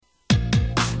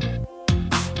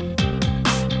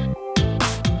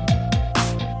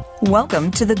Welcome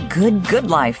to the Good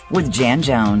Life with Jan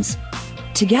Jones.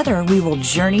 Together, we will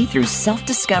journey through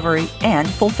self-discovery and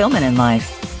fulfillment in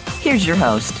life. Here's your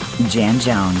host, Jan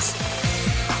Jones.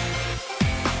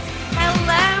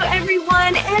 Hello,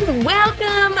 everyone, and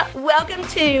welcome. Welcome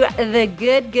to the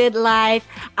Good Life.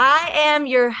 I am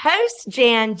your host,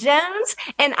 Jan Jones,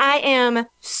 and I am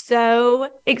so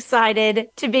excited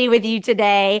to be with you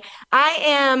today. I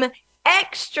am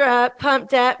extra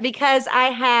pumped up because I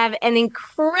have an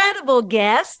incredible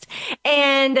guest,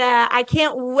 and I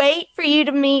can't wait for you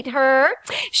to meet her.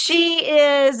 She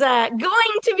is going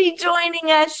to be joining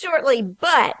us shortly,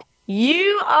 but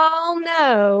you all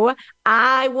know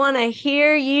I want to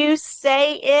hear you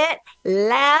say it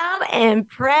loud and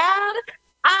proud.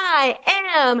 I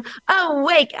am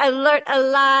awake, alert,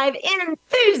 alive,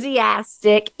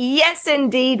 enthusiastic. Yes,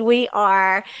 indeed, we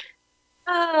are.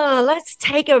 Oh, let's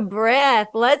take a breath.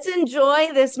 Let's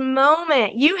enjoy this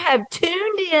moment. You have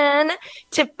tuned in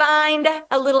to find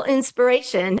a little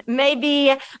inspiration,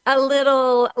 maybe a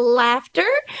little laughter,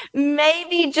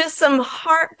 maybe just some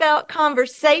heartfelt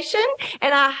conversation.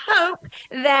 And I hope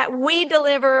that we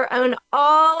deliver on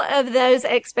all of those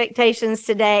expectations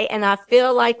today. And I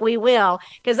feel like we will,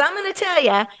 because I'm going to tell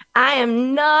you, I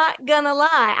am not going to lie.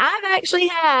 I've actually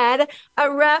had a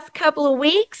rough couple of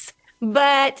weeks.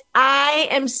 But I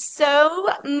am so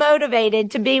motivated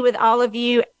to be with all of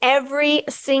you every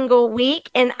single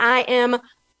week. And I am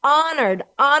honored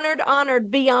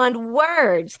beyond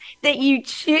words that you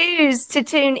choose to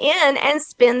tune in and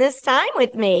spend this time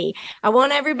with me. I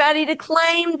want everybody to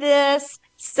claim this.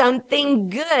 Something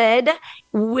good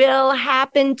will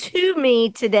happen to me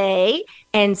today,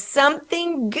 and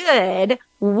something good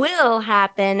will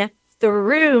happen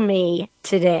through me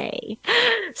today.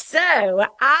 So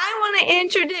I want to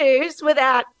introduce,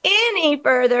 without any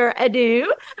further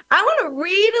ado, I want to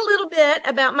read a little bit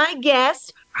about my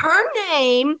guest. Her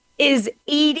name is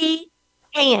Edie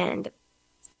Hand.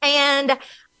 And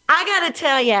I got to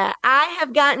tell you, I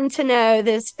have gotten to know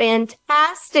this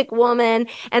fantastic woman,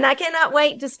 and I cannot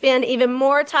wait to spend even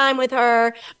more time with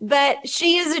her. But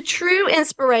she is a true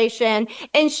inspiration,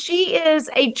 and she is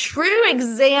a true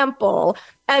example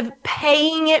of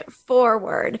paying it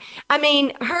forward. I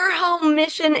mean, her whole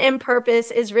mission and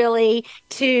purpose is really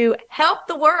to help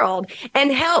the world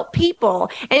and help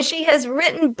people. And she has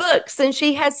written books, and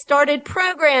she has started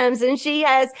programs, and she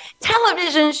has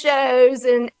television shows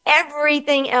and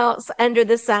everything else under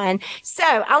the sun. So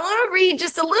I want to read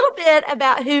just a little bit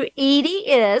about who Edie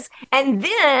is, and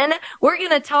then we're going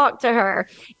to talk to her.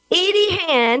 Edie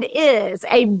Hand is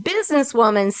a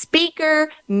businesswoman, speaker,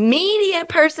 media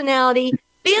personality,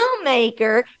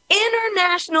 filmmaker,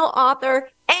 international author,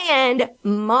 and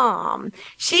mom.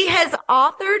 She has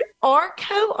authored or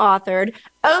co-authored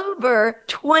over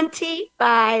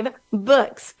 25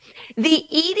 books. The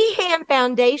Edie Hand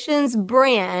Foundation's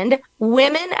brand,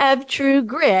 Women of True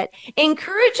Grit,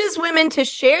 encourages women to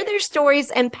share their stories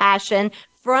and passion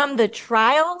from the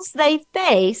trials they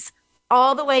face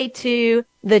all the way to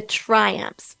the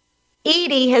triumphs.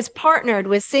 Edie has partnered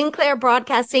with Sinclair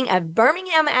Broadcasting of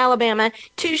Birmingham, Alabama,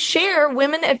 to share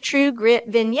Women of True Grit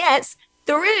vignettes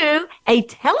through a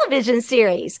television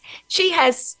series. She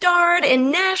has starred in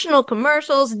national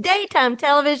commercials, daytime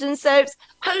television soaps,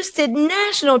 hosted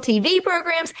national TV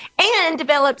programs, and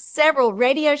developed several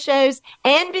radio shows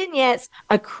and vignettes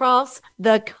across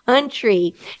the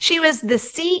country. She was the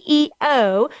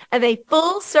CEO of a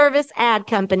full-service ad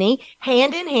company,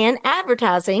 Hand in Hand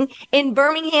Advertising, in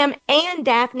Birmingham and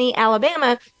Daphne,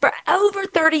 Alabama, for over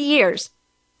 30 years.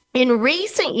 In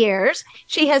recent years,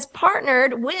 she has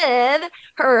partnered with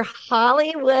her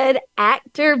Hollywood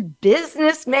actor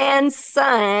businessman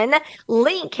son,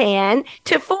 Link Hand,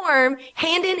 to form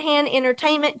Hand in Hand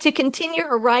Entertainment to continue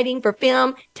her writing for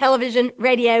film, television,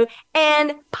 radio,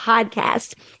 and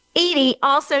podcast. Edie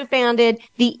also founded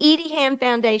the Edie Hand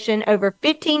Foundation over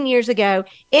 15 years ago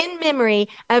in memory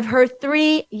of her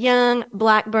 3 young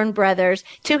Blackburn brothers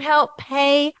to help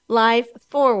pay life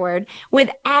forward with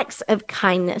acts of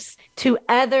kindness to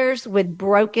others with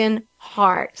broken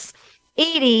hearts.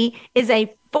 Edie is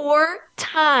a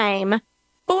four-time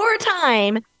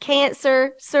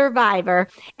cancer survivor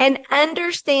and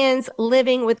understands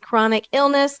living with chronic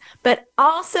illness, but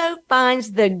also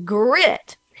finds the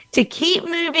grit to keep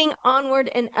moving onward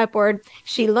and upward.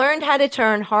 She learned how to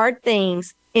turn hard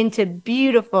things into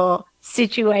beautiful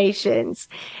situations.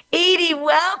 Edie,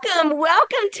 welcome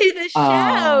to the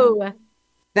show.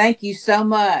 Thank you so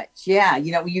much. Yeah,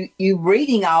 you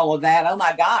reading all of that. Oh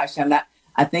my gosh,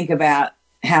 I think about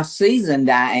how seasoned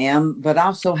I am, but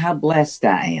also how blessed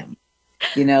I am.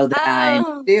 That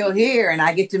I'm still here and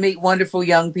I get to meet wonderful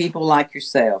young people like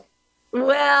yourself.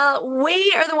 Well,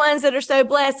 we are the ones that are so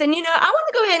blessed. And, I want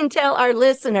to go ahead and tell our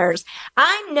listeners,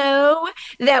 I know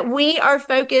that we are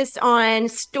focused on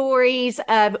stories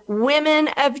of women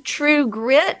of true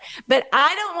grit, but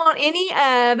I don't want any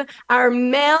of our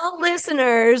male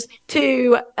listeners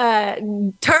to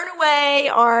turn away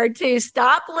or to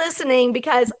stop listening,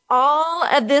 because all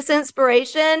of this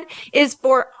inspiration is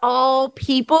for all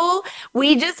people.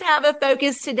 We just have a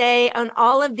focus today on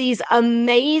all of these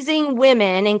amazing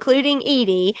women, including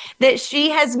Edie, that she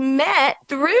has met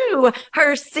through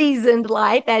her seasoned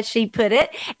life, as she put it,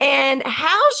 and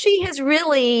how she has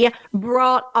really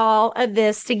brought all of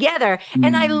this together.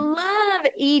 And I love,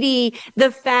 Edie,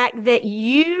 the fact that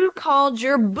you called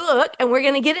your book, and we're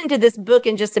going to get into this book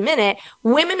in just a minute,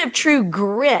 Women of True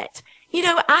Grit.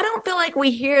 I don't feel like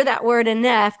we hear that word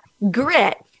enough,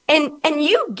 grit. And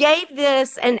you gave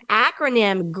this an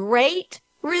acronym, Great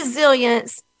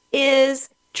Resilience is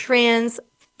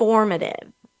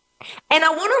Transformative. And I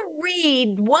want to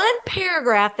read one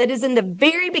paragraph that is in the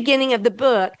very beginning of the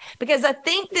book, because I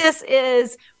think this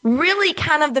is really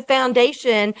kind of the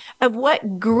foundation of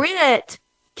what grit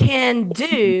can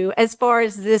do as far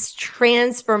as this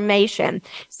transformation.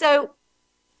 So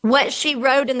what she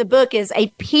wrote in the book is, a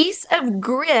piece of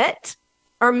grit,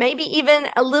 or maybe even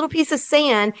a little piece of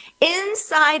sand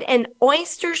inside an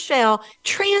oyster shell,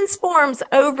 transforms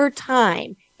over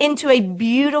time into a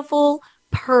beautiful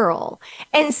pearl.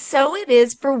 And so it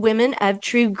is for women of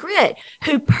true grit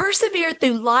who persevere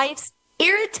through life's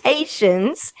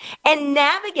irritations and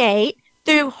navigate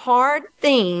through hard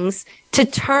things to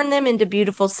turn them into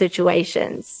beautiful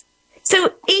situations.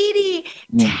 So, Edie,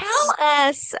 tell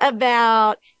us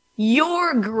about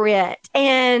your grit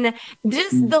and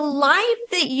just the life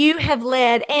that you have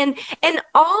led, and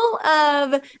all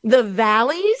of the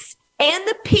valleys and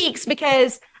the peaks,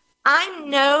 because I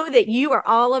know that you are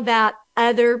all about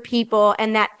other people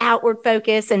and that outward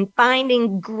focus and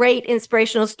finding great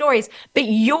inspirational stories. But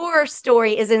your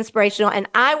story is inspirational, and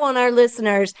I want our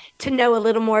listeners to know a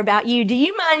little more about you. Do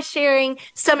you mind sharing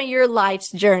some of your life's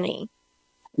journey?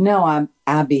 No,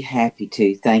 I'd be happy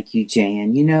to. Thank you,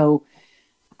 Jan.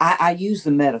 I use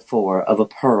the metaphor of a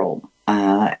pearl,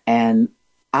 and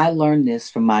I learned this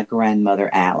from my grandmother,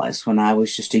 Alice, when I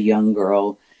was just a young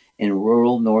girl in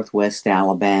rural northwest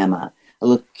Alabama.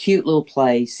 A cute little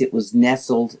place. It was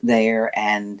nestled there,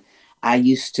 and I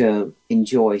used to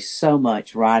enjoy so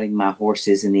much riding my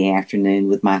horses in the afternoon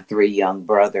with my three young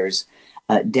brothers,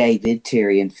 David,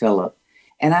 Terry, and Philip.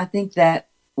 And I think that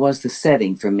was the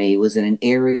setting for me, was in an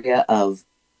area of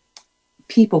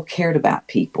people cared about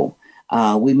people.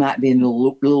 We might be in a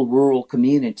little rural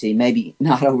community, maybe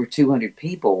not over 200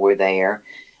 people were there,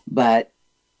 but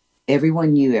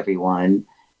everyone knew everyone.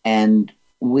 And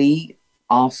we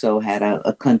also had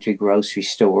a country grocery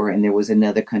store, and there was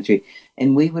another country.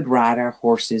 And we would ride our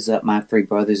horses up, my three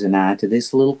brothers and I, to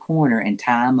this little corner and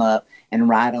tie them up and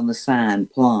write on the sign,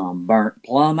 plum, burnt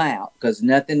plum out, because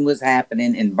nothing was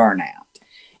happening in burnout.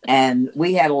 And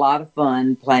we had a lot of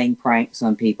fun playing pranks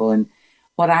on people. And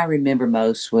what I remember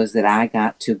most was that I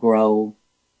got to grow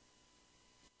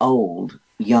old,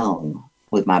 young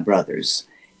with my brothers,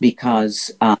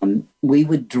 because we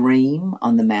would dream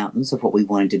on the mountains of what we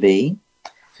wanted to be.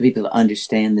 For people to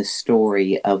understand the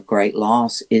story of great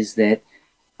loss is that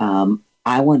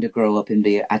I wanted to grow up and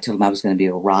I told them I was going to be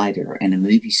a writer and a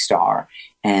movie star.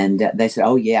 And they said,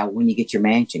 oh, yeah, when you get your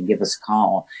mansion, give us a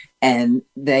call. And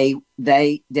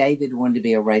David wanted to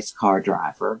be a race car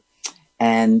driver.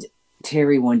 And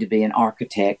Terry wanted to be an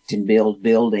architect and build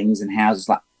buildings and houses.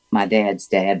 Like my dad's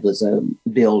dad was a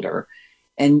builder.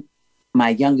 And my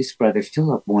youngest brother,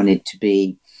 Philip, wanted to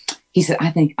be, he said,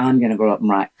 I think I'm going to grow up and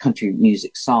write country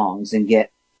music songs and get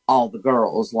all the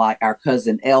girls like our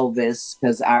cousin Elvis,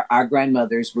 because our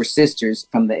grandmothers were sisters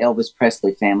from the Elvis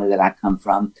Presley family that I come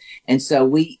from. And so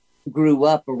we grew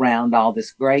up around all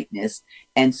this greatness.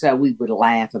 And so we would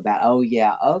laugh about, oh,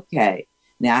 yeah, okay.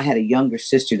 Now, I had a younger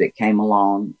sister that came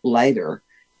along later,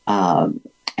 and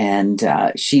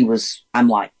I'm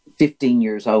like 15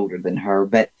 years older than her.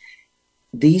 But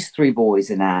these three boys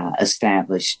and I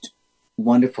established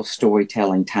wonderful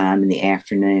storytelling time in the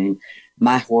afternoon.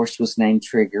 My horse was named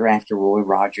Trigger after Roy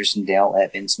Rogers and Dale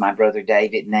Evans. My brother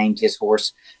David named his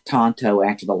horse Tonto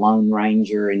after the Lone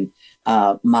Ranger. And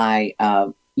my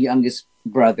youngest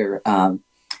brother,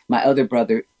 my other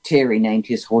brother, Terry, named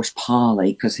his horse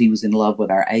Polly because he was in love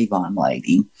with our Avon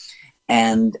lady.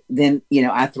 And then,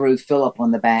 I threw Philip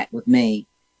on the back with me.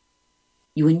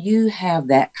 When you have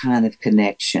that kind of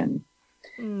connection,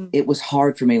 it was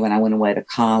hard for me when I went away to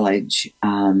college.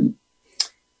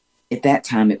 At that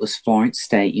time, it was Florence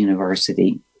State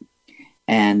University.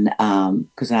 And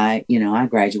because I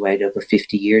graduated over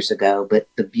 50 years ago, but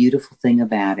the beautiful thing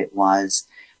about it was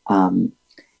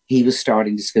he was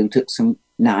starting to school, took some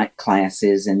night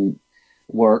classes, and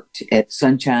worked at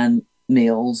Sunshine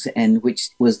Mills, and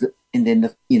then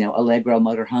Allegro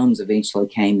Motor Homes eventually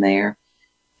came there.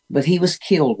 But he was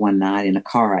killed one night in a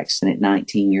car accident at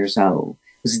 19 years old.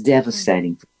 It was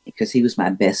devastating for me because he was my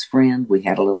best friend. We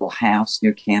had a little house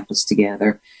near campus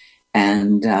together,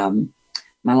 and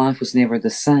my life was never the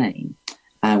same.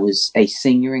 I was a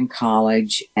senior in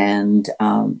college, and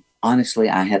honestly,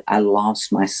 I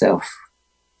lost myself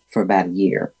for about a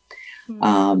year.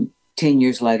 10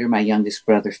 years later, my youngest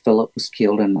brother, Philip, was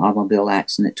killed in an automobile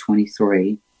accident at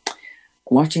 23.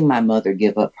 Watching my mother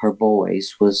give up her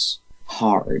boys was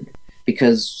hard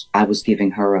because I was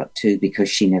giving her up too, because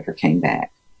she never came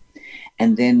back.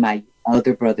 And then my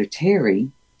other brother,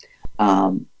 Terry,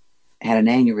 had an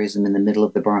aneurysm in the middle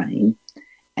of the brain.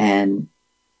 And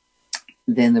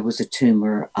then there was a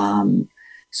tumor.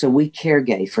 So we care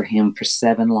gave for him for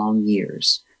 7 long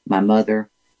years. My mother,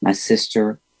 my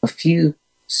sister, a few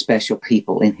special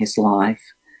people in his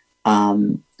life.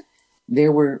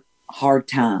 There were hard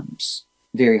times,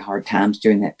 very hard times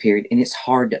during that period. And it's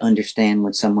hard to understand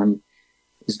when someone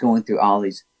is going through all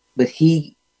these. But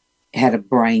he had a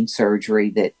brain surgery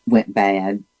that went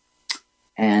bad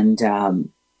and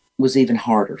was even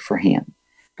harder for him.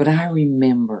 But I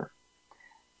remember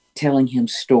telling him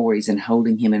stories and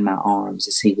holding him in my arms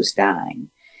as he was dying,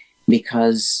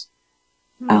 because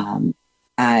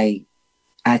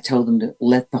I told him to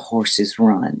let the horses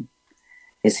run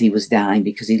as he was dying,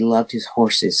 because he loved his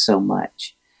horses so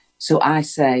much. So I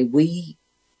say,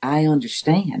 I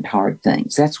understand hard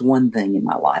things. That's one thing in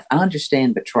my life. I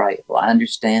understand betrayal. I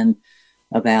understand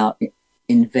about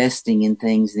investing in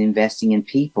things and investing in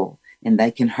people, and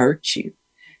they can hurt you.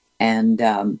 And,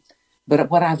 but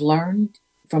what I've learned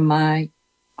from my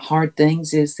hard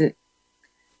things is that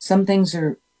some things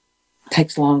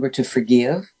takes longer to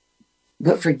forgive,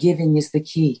 but forgiving is the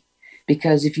key,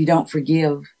 because if you don't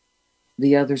forgive,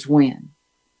 the others win.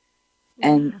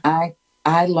 And I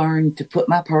learned to put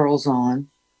my pearls on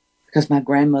because my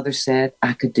grandmother said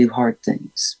I could do hard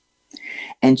things.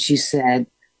 And she said,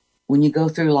 when you go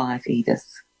through life, Edith,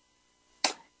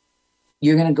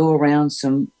 you're going to go around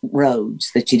some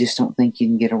roads that you just don't think you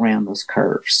can get around, those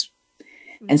curves.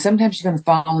 And sometimes you're going to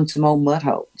fall in some old mud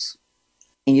holes,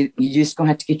 and you're just going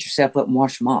to have to get yourself up and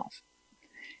wash them off.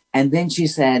 And then she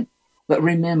said, but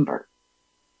remember,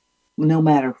 no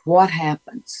matter what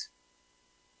happens,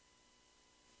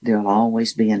 there'll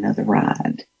always be another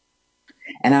ride.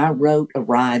 And I wrote a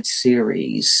ride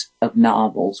series of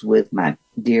novels with my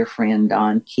dear friend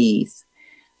Don Keith,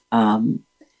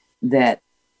 that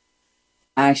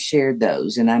I shared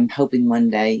those. And I'm hoping one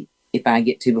day, if I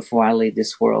get to before I leave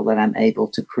this world, that I'm able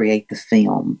to create the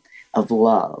film of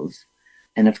love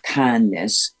and of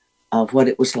kindness, of what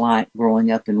it was like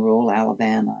growing up in rural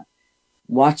Alabama,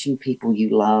 watching people you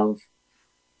love,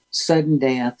 sudden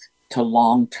death to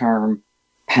long-term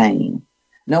pain.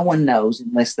 No one knows,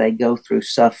 unless they go through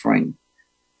suffering,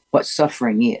 what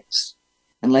suffering is.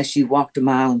 Unless you walked a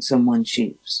mile in someone's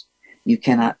shoes, you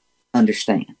cannot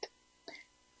understand.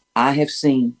 I have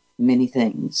seen many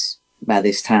things by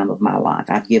this time of my life.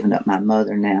 I've given up my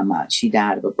mother now. She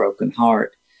died of a broken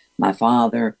heart. My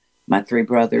father, my 3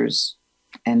 brothers,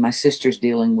 and my sister's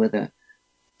dealing with a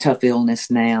tough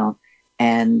illness now.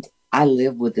 And I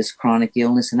live with this chronic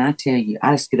illness. And I tell you,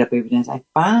 I just get up every day and say,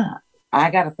 fine,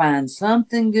 I got to find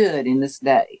something good in this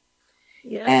day.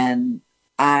 Yeah. And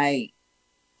I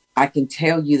can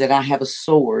tell you that I have a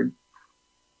sword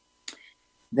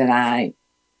that I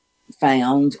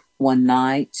found one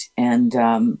night, and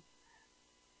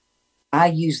I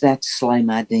use that to slay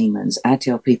my demons. I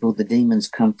tell people the demons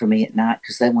come for me at night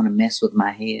because they want to mess with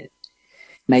my head.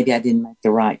 Maybe I didn't make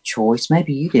the right choice.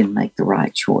 Maybe you didn't make the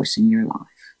right choice in your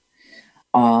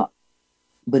life.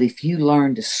 But if you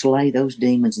learn to slay those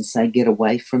demons and say, get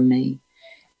away from me,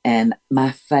 and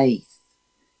my faith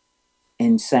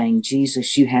in saying,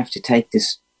 Jesus, you have to take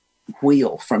this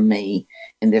wheel from me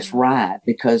in this ride,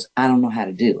 because I don't know how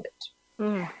to do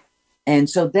it. And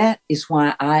so that is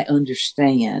why I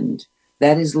understand.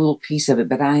 That is a little piece of it.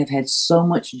 But I have had so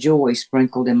much joy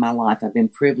sprinkled in my life. I've been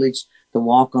privileged to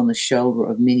walk on the shoulder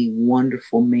of many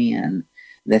wonderful men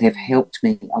that have helped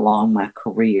me along my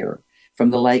career.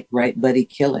 From the late, great Buddy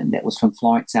Killen, that was from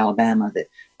Florence, Alabama, that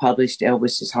published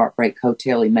Elvis's Heartbreak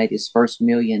Hotel. He made his first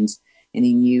millions, and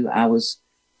he knew I was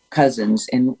cousins.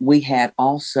 And we had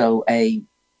also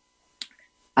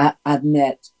I've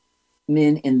met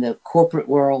men in the corporate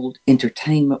world,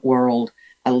 entertainment world,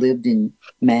 I lived in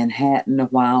Manhattan a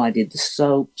while. I did the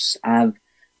soaps. I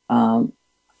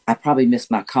probably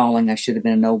missed my calling. I should have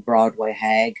been an old Broadway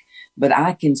hag. But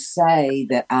I can say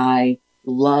that I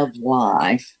love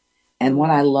life. And what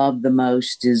I love the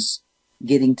most is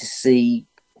getting to see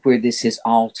where this has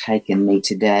all taken me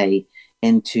today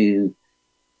into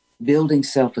building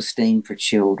self-esteem for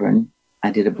children. I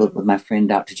did a book with my friend,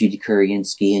 Dr. Judy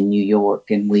Kurinsky in New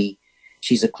York, and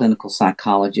she's a clinical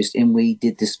psychologist, and we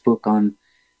did this book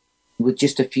with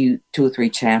just two or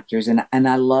three chapters, and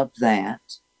I loved that.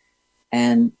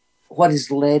 And what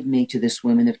has led me to this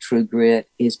Women of True Grit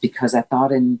is because I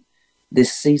thought in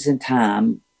this season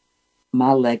time,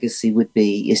 my legacy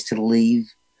is to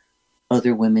leave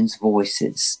other women's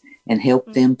voices and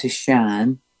help them to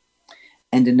shine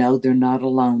and to know they're not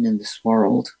alone in this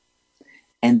world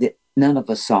and that none of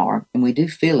us are. And we do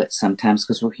feel it sometimes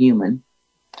because we're human.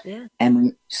 Yeah.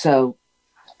 And so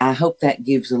I hope that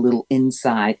gives a little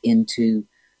insight into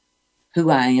who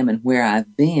I am and where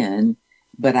I've been,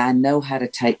 but I know how to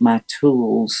take my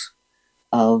tools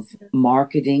of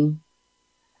marketing.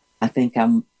 I think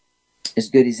I'm as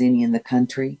good as any in the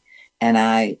country. And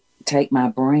I take my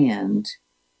brand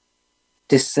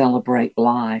to celebrate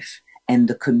life and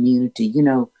the community. You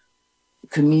know,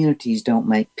 communities don't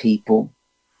make people.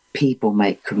 People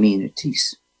make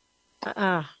communities.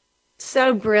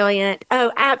 So brilliant.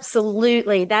 Oh,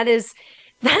 absolutely. That is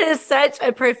such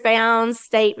a profound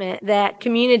statement that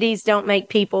communities don't make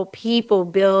people, people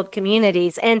build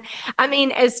communities. And I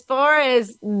mean, as far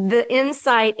as the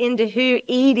insight into who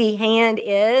Edie Hand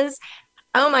is,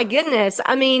 oh my goodness.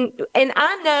 I mean, and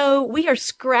I know we are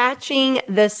scratching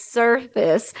the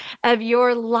surface of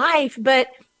your life, but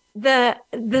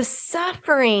the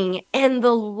suffering and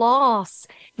the loss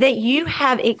that you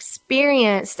have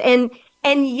experienced and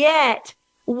yet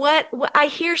what I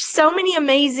hear so many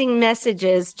amazing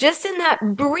messages just in that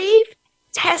brief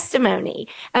testimony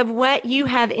of what you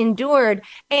have endured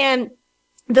and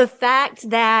the fact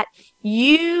that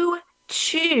you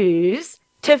choose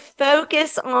to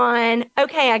focus on,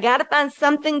 okay, I got to find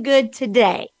something good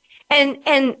today. And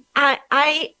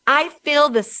I feel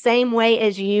the same way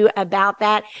as you about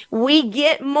that. We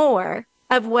get more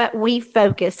of what we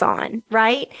focus on,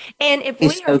 right? And if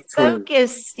we are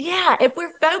focused, if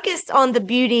we're focused on the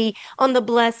beauty, on the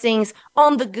blessings,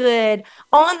 on the good,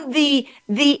 on the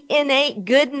innate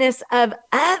goodness of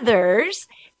others,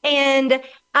 and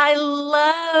I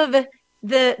love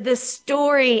the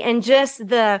story and just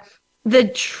the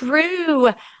true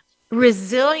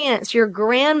resilience your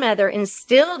grandmother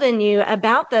instilled in you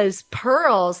about those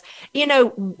pearls. You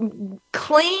know,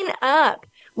 clean up,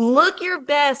 look your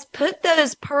best, put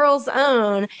those pearls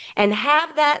on, and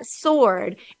have that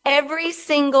sword every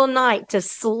single night to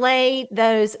slay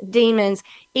those demons.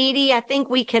 Edie, I think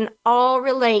we can all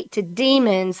relate to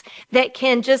demons that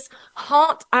can just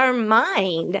haunt our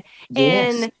mind.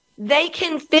 Yes. And they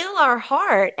can fill our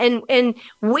heart, and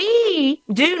we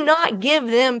do not give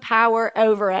them power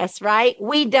over us, right?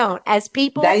 We don't. As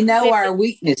people, they know our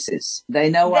weaknesses.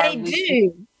 They know our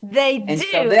weaknesses. They and do.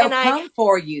 So they'll come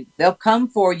for you. They'll come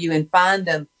for you and find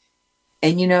them.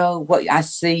 And you know what I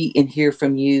see and hear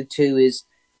from you too is,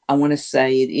 I want to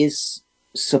say it is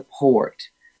support.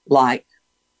 Like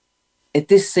at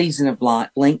this season of life,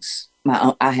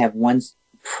 I have one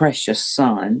precious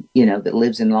son, you know, that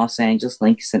lives in Los Angeles.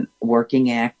 Link's a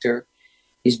working actor.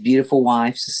 His beautiful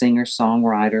wife's a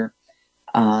singer-songwriter.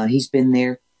 He's been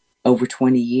there over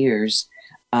 20 years.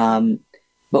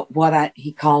 But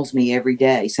he calls me every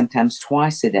day, sometimes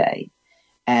twice a day.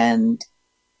 And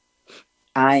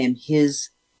I am his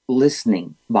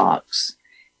listening box.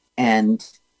 And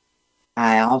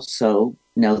I also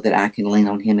know that I can lean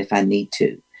on him if I need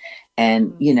to.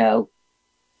 And, you know,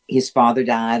 his father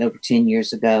died over 10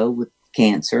 years ago with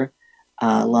cancer,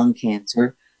 lung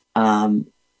cancer.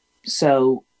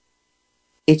 So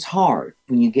it's hard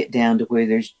when you get down to where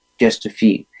there's just a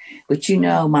few. But, you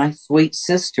know, my sweet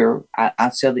sister,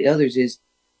 I'll tell the others, is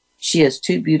she has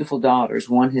two beautiful daughters.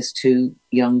 One has two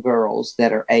young girls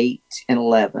that are 8 and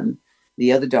 11.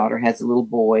 The other daughter has a little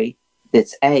boy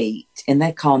that's 8, and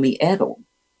they call me Edel.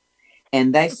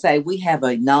 And they say we have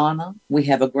a Nana, we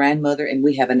have a grandmother, and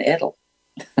we have an Edel.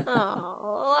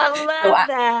 Oh, I love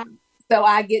that. So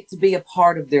I get to be a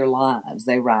part of their lives.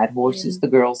 They ride horses, the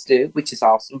girls do, which is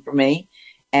awesome for me.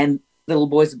 And the little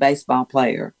boy's a baseball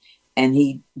player. And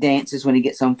he dances when he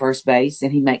gets on first base,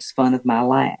 and he makes fun of my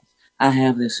laugh. I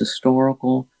have this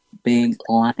historical big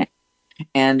laugh.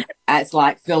 And it's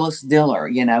like Phyllis Diller,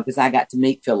 you know, because I got to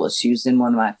meet Phyllis. She was in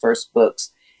one of my first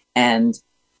books. And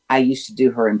I used to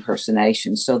do her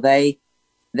impersonation. So they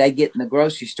get in the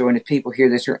grocery store, and if people hear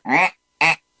this,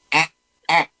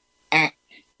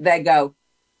 they go,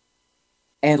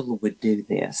 Ella would do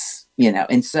this,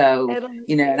 and so,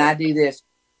 and I do this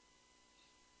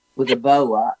with a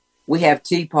bow up. We have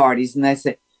tea parties and they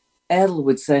say, Ella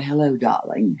would say, hello,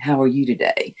 darling. How are you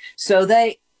today? So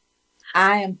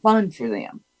I am fun for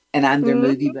them and I'm their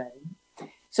movie buddy.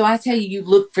 So I tell you, you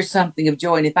look for something of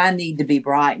joy. And if I need to be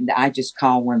brightened, I just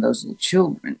call one of those little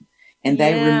children and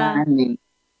they remind me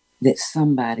that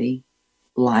somebody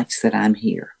likes that I'm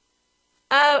here.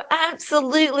 Oh,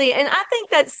 absolutely. And I think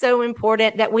that's so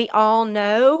important that we all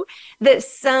know that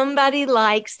somebody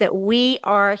likes that we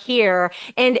are here.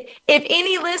 And if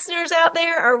any listeners out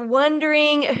there are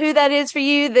wondering who that is for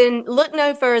you, then look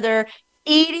no further.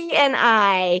 Edie and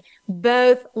I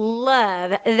both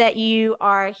love that you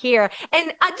are here.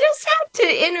 And I just have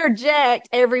to interject,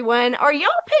 everyone. Are y'all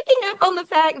picking up on the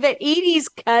fact that Edie's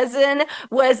cousin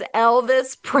was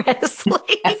Elvis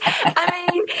Presley? I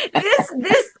mean,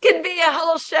 this could be a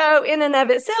whole show in and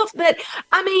of itself. But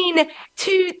I mean,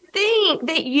 to think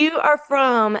that you are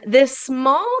from this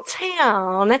small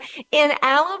town in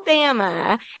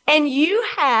Alabama and you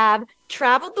have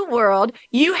traveled the world,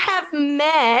 you have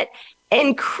met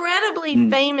incredibly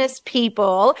famous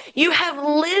people. You have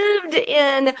lived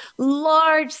in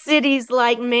large cities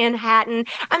like Manhattan.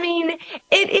 I mean,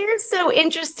 it is so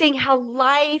interesting how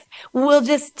life will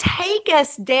just take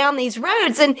us down these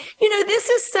roads. And, this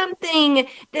is something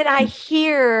that I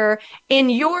hear in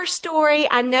your story.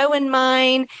 I know in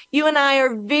mine, you and I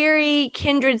are very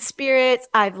kindred spirits.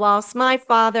 I've lost my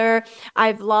father.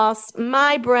 I've lost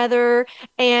my brother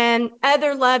and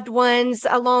other loved ones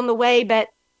along the way. But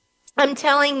I'm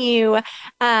telling you,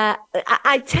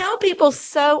 I tell people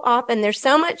so often there's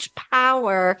so much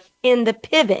power in the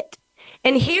pivot.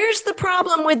 And here's the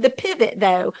problem with the pivot,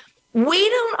 though. We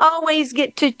don't always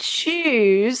get to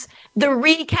choose the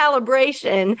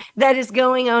recalibration that is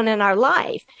going on in our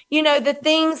life. The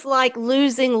things like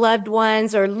losing loved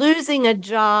ones or losing a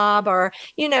job or,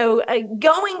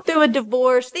 going through a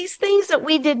divorce, these things that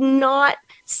we did not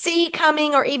see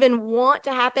coming or even want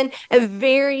to happen, a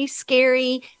very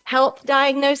scary health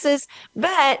diagnosis,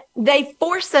 but they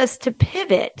force us to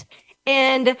pivot.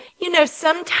 And,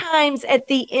 sometimes at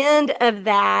the end of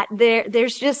that,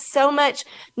 there's just so much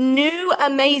new,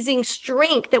 amazing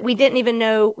strength that we didn't even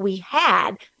know we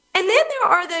had. And then there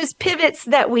are those pivots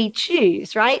that we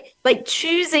choose, right? Like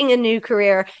choosing a new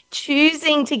career,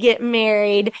 choosing to get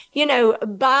married,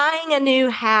 buying a new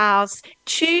house,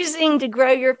 choosing to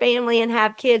grow your family and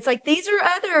have kids. Like these are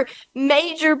other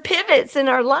major pivots in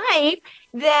our life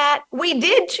that we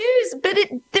did choose, but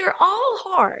they're all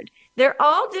hard. They're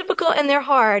all difficult and they're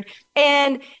hard.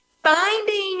 And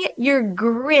finding your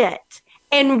grit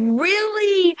and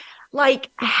really like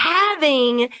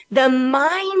having the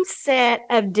mindset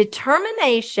of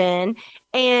determination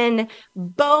and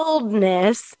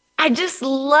boldness. I just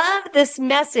love this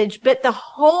message, but the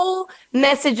whole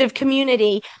message of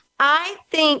community, I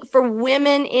think for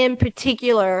women in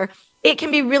particular, it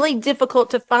can be really difficult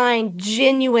to find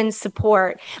genuine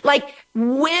support, like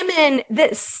women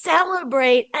that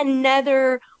celebrate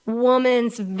another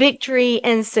woman's victory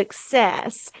and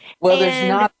success. Well, there's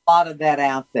not a lot of that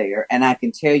out there. And I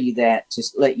can tell you that,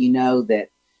 just let you know that,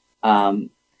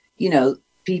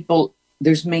 people,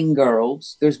 there's mean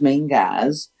girls, there's mean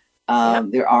guys.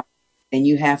 There are, and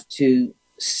you have to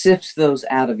sift those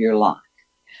out of your life.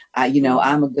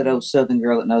 I'm a good old Southern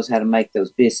girl that knows how to make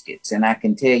those biscuits. And I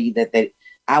can tell you that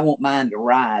I won't mind to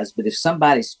rise, but if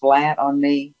somebody's flat on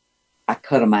me, I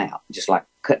cut them out, just like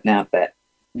cutting out that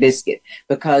biscuit,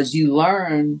 because you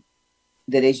learn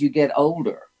that as you get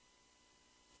older,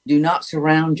 do not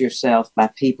surround yourself by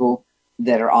people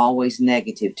that are always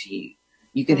negative to you.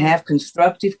 You can have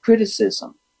constructive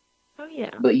criticism,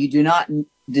 but you do not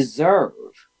deserve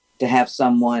to have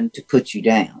someone to put you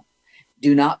down.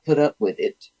 Do not put up with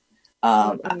it.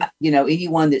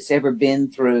 Anyone that's ever been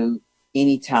through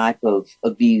any type of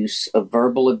abuse, of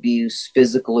verbal abuse,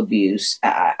 physical abuse.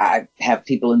 I have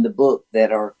people in the book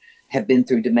that have been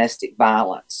through domestic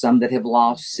violence, some that have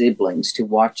lost siblings to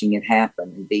watching it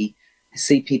happen and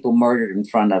see people murdered in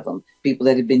front of them, people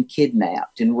that have been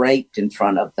kidnapped and raped in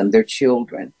front of them, their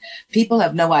children. People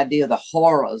have no idea the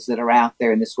horrors that are out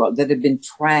there in this world, that have been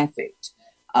trafficked.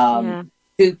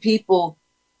 To people,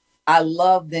 I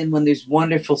love them when there's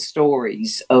wonderful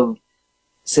stories of,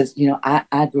 says,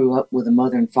 I grew up with a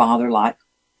mother and father like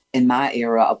in my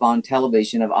era of on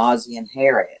television of Ozzie and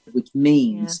Harriet, which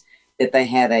means that they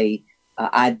had a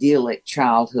idyllic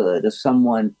childhood of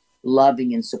someone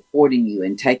loving and supporting you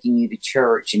and taking you to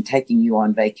church and taking you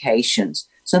on vacations.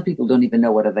 Some people don't even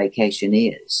know what a vacation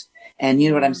is. And you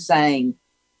know what I'm saying?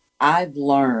 I've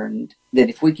learned that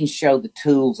if we can show the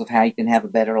tools of how you can have a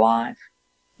better life,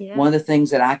 one of the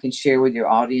things that I can share with your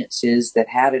audience is that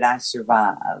how did I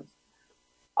survive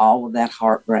all of that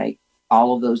heartbreak,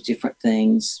 all of those different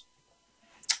things,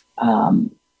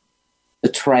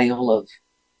 betrayal of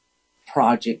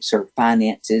projects or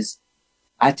finances.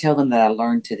 I tell them that I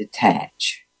learned to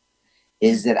detach,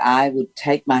 is that I would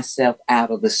take myself out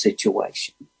of the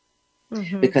situation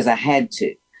because I had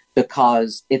to.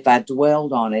 Because if I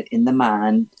dwelled on it in the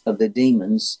mind of the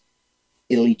demons,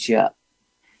 it'll eat you up.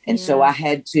 And so I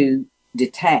had to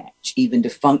detach, even to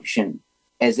function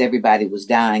as everybody was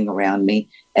dying around me,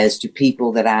 as to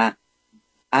people that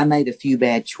I made a few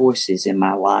bad choices in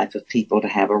my life of people to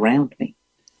have around me.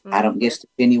 I don't guess there's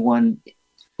anyone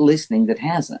listening that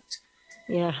hasn't.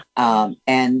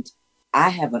 And I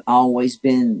haven't always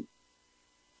been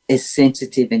as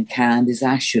sensitive and kind as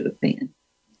I should have been.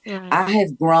 I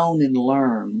have grown and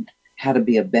learned how to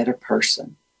be a better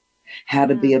person, how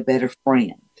to be a better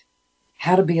friend,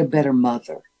 how to be a better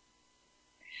mother,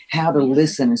 how to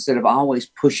listen instead of always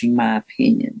pushing my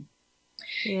opinion.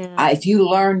 If you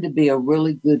learn to be a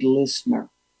really good listener,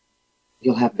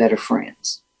 you'll have better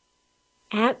friends.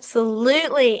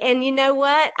 Absolutely. And you know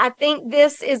what? I think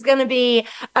this is going to be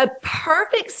a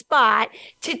perfect spot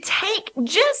to take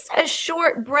just a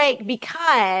short break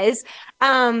because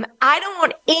I don't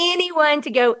want anyone to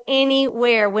go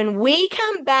anywhere. When we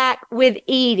come back with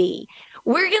Edie,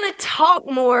 we're going to talk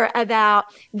more about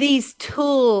these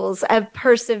tools of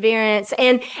perseverance.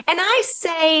 And I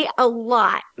say a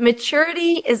lot,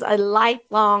 maturity is a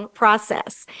lifelong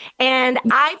process. And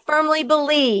I firmly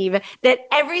believe that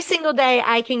every single day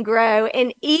I can grow.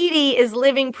 And Edie is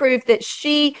living proof that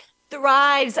she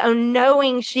thrives on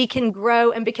knowing she can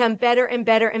grow and become better and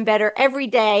better and better every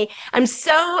day. I'm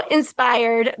so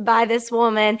inspired by this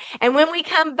woman. And when we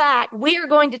come back, we are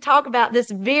going to talk about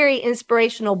this very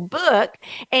inspirational book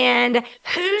and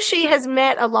who she has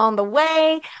met along the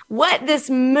way, what this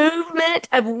movement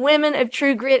of women of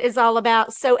true grit is all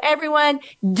about. So everyone,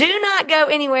 do not go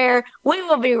anywhere. We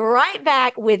will be right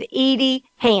back with Edie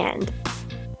Hand.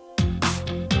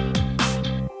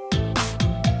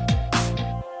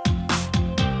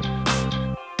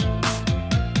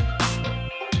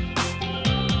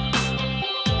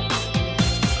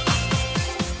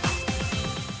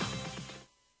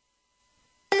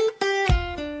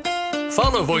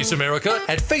 Follow Voice America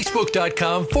at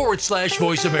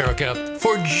Facebook.com/Voice America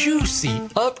for juicy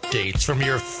updates from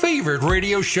your favorite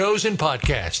radio shows and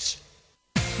podcasts.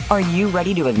 Are you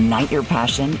ready to ignite your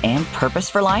passion and purpose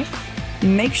for life?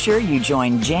 Make sure you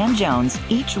join Jan Jones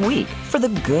each week for the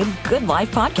Good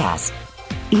Life podcast.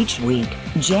 Each week,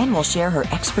 Jan will share her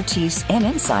expertise and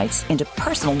insights into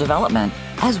personal development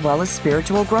as well as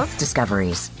spiritual growth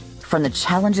discoveries. From the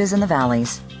challenges in the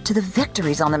valleys to the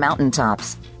victories on the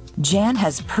mountaintops, Jan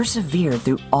has persevered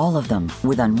through all of them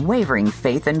with unwavering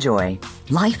faith and joy.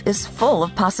 Life is full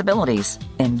of possibilities,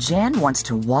 and Jan wants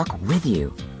to walk with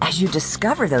you as you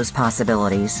discover those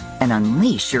possibilities and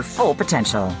unleash your full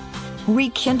potential.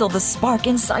 Rekindle the spark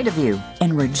inside of you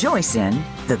and rejoice in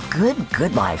the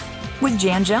Good Life with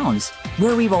Jan Jones,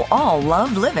 where we will all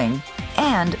love living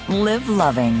and live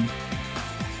loving.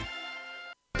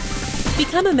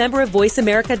 Become a member of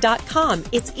VoiceAmerica.com.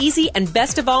 It's easy, and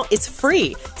best of all, it's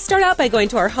free. Start out by going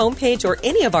to our homepage or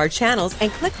any of our channels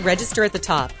and click register at the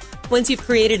top. Once you've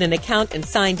created an account and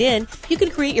signed in, you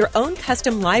can create your own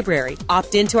custom library,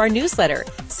 opt into our newsletter,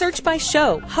 search by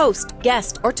show, host,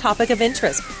 guest, or topic of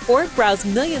interest, or browse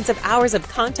millions of hours of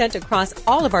content across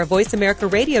all of our Voice America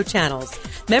radio channels.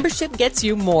 Membership gets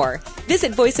you more.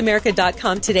 Visit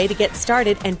VoiceAmerica.com today to get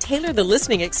started and tailor the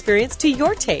listening experience to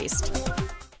your taste.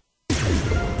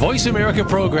 Voice America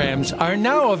programs are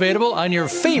now available on your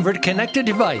favorite connected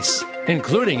device,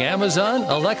 including Amazon,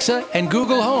 Alexa, and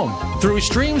Google Home. Through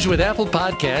streams with Apple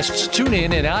Podcasts,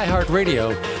 TuneIn, and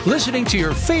iHeartRadio, listening to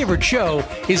your favorite show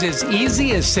is as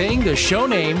easy as saying the show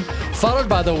name followed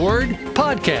by the word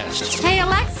podcast. Hey,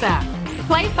 Alexa,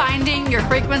 play Finding Your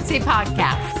Frequency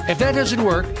podcast. If that doesn't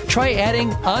work, try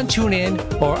adding on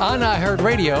TuneIn or on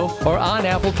iHeartRadio or on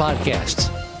Apple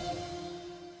Podcasts.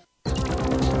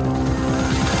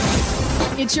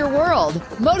 It's your world.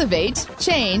 Motivate,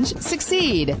 change,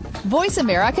 succeed.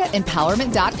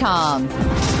 VoiceAmericaEmpowerment.com.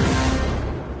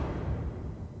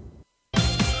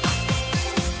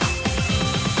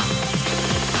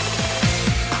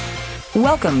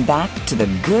 Welcome back to the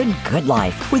Good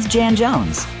Life with Jan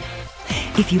Jones.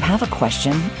 If you have a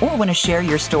question or want to share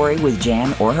your story with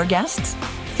Jan or her guests,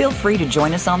 feel free to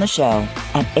join us on the show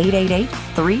at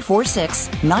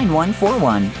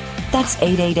 888-346-9141. That's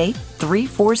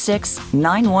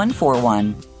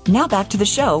 888-346-9141. Now back to the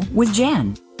show with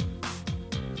Jan.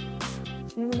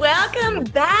 Welcome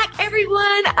back,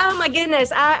 everyone. Oh my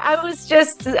goodness.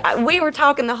 We were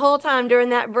talking the whole time during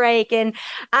that break, and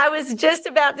I was just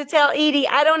about to tell Edie,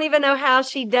 I don't even know how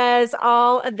she does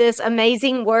all of this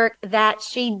amazing work that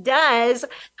she does.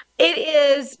 It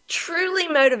is truly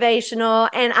motivational,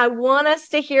 and I want us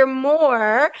to hear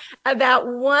more about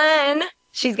one.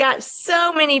 She's got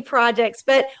so many projects,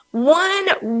 but one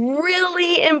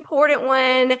really important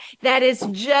one that is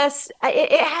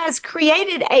it has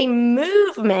created a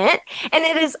movement, and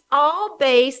it is all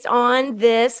based on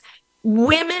this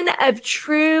Women of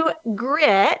True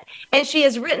Grit. And she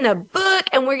has written a book,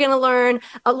 and we're going to learn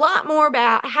a lot more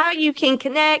about how you can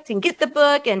connect and get the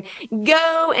book and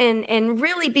go and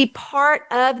really be part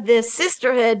of this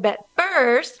sisterhood. But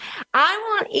first, I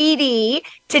want Edie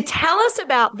to tell us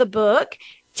about the book.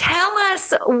 Tell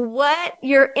us what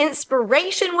your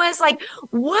inspiration was. Like,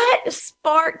 what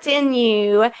sparked in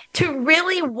you to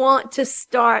really want to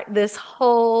start this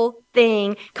whole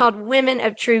thing called Women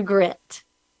of True Grit?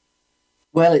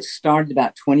 Well, it started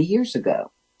about 20 years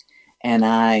ago, and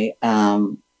I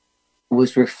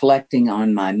was reflecting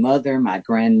on my mother, my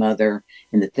grandmother,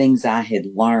 and the things I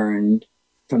had learned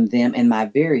from them, and my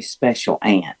very special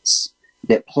aunts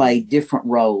that played different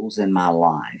roles in my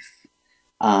life.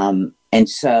 And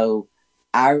so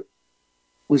I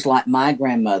was like my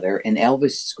grandmother and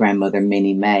Elvis's grandmother,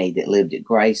 Minnie Mae, that lived at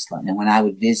Graceland. And when I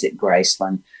would visit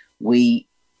Graceland,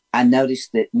 I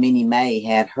noticed that Minnie Mae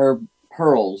had her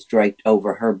pearls draped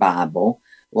over her Bible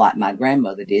like my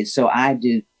grandmother did. So I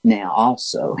do now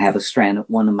also have a strand of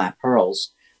one of my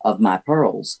pearls over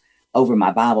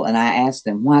my Bible. And I asked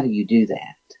them, why do you do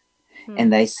that?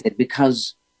 And they said,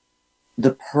 because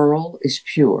the pearl is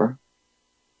pure,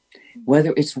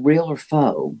 whether it's real or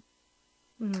faux.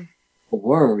 The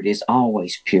word is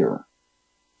always pure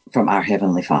from our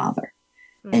Heavenly Father.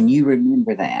 And you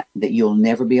remember that you'll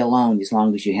never be alone as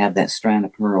long as you have that strand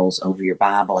of pearls over your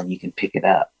Bible, and you can pick it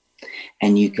up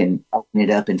and you can open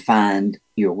it up and find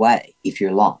your way if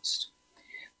you're lost.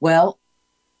 Well,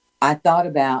 I thought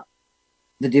about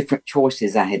the different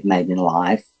choices I had made in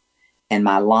life and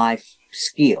my life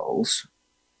skills.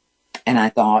 And I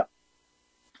thought,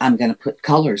 I'm going to put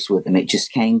colors with them. It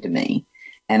just came to me.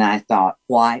 And I thought,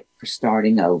 white for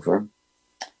starting over,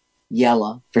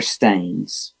 yellow for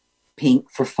stains,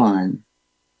 pink for fun,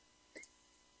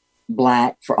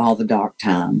 black for all the dark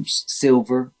times,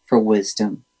 silver for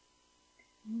wisdom,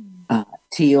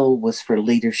 teal was for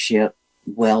leadership,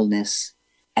 wellness,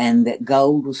 and that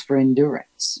gold was for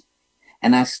endurance.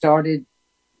 And I started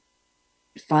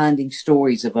finding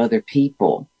stories of other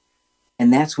people.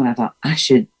 And that's when I thought I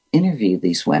should interview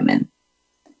these women.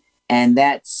 And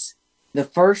that's the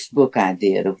first book I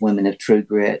did of Women of True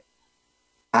Grit.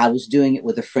 I was doing it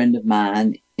with a friend of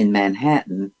mine in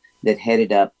Manhattan that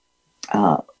headed up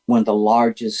one of the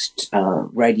largest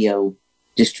radio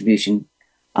distribution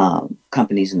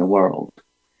companies in the world.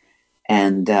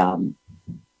 And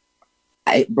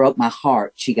it broke my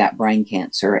heart. She got brain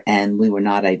cancer, and we were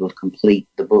not able to complete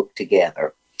the book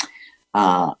together.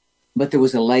 But there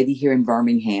was a lady here in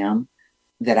Birmingham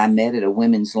that I met at a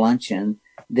women's luncheon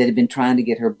that had been trying to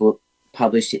get her book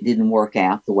published. It didn't work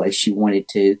out the way she wanted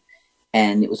to.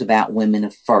 And it was about women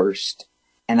of first.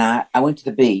 And I went to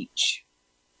the beach,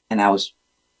 and I was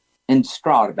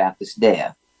distraught about this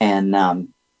death. And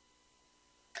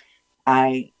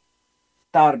I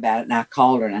thought about it, and I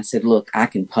called her and I said, look, I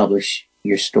can publish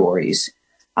your stories.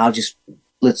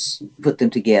 Let's put them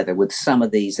together with some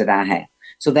of these that I have.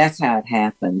 So that's how it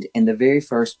happened. And the very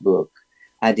first book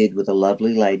I did with a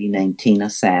lovely lady named Tina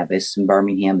Savis in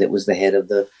Birmingham that was the head of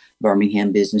the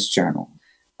Birmingham Business Journal.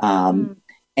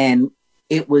 And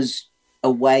it was a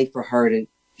way for her to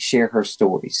share her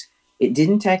stories. It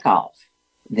didn't take off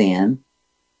then.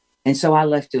 And so I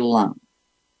left it alone.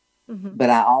 But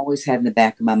I always had in the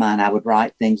back of my mind, I would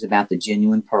write things about the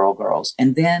genuine Pearl Girls.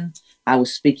 And then I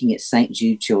was speaking at St.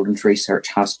 Jude Children's Research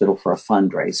Hospital for a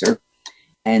fundraiser.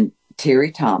 And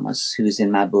Terry Thomas, who's in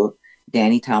my book,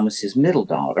 Danny Thomas's middle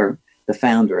daughter, the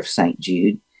founder of St.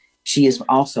 Jude, she is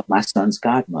also my son's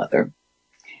godmother.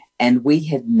 And we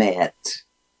had met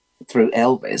through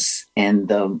Elvis, and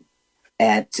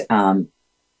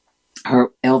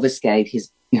Elvis gave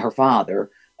her father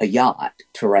a yacht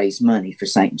to raise money for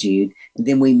St. Jude. And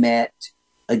then we met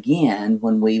again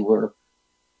when we were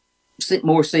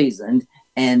more seasoned,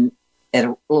 and at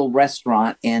a little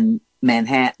restaurant in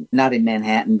Manhattan, not in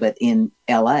Manhattan, but in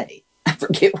LA. I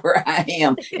forget where I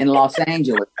am, in Los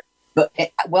Angeles. But,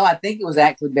 well, I think it was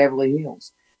actually Beverly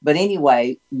Hills. But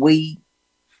anyway, we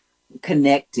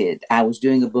connected. I was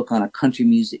doing a book on a country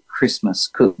music Christmas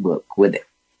cookbook with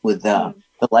with the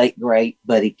late, great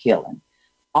Buddy Killen.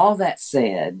 All that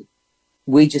said,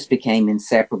 we just became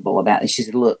inseparable about it. She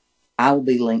said, look, I will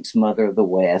be Link's Mother of the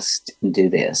West and do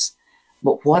this.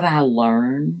 But what I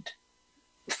learned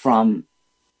from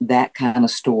that kind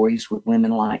of stories with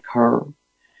women like her,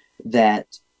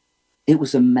 that it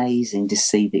was amazing to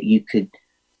see that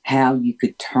how you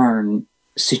could turn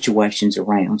situations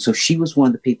around. So she was one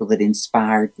of the people that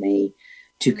inspired me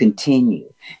to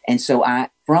continue. And so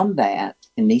from that,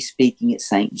 and me speaking at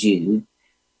St. Jude,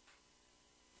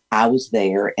 I was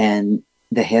there, and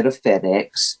the head of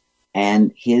FedEx,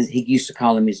 and he used to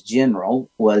call him his general,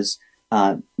 was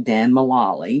Dan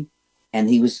Mullally, and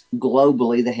he was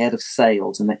globally the head of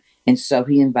sales. And so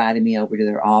he invited me over to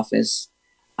their office.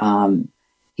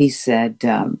 He said,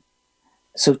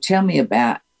 so tell me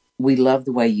about, we love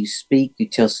the way you speak, you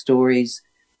tell stories.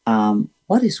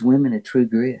 What is Women of True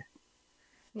Grit?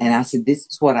 And I said, this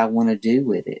is what I want to do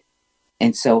with it.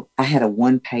 And so I had a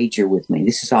 1-pager with me.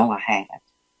 This is all I had.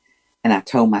 And I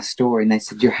told my story, and they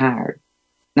said, you're hired.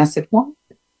 And I said, what?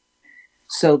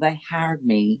 So they hired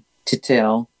me to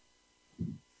tell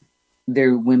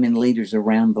their women leaders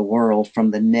around the world,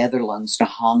 from the Netherlands to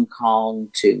Hong Kong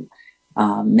to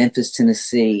Memphis,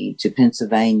 Tennessee to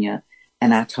Pennsylvania.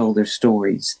 And I told their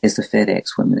stories as the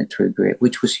FedEx Women of True Grit,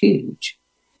 which was huge.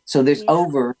 So there's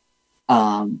over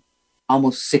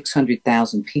almost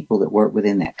 600,000 people that work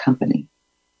within that company.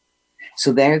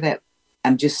 So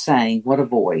I'm just saying, what a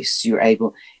voice you're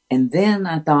able. And then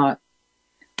I thought,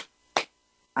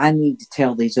 I need to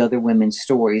tell these other women's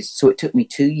stories. So it took me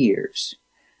 2 years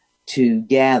to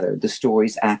gather the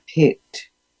stories I picked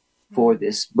for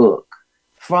this book,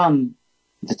 from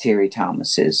the Terry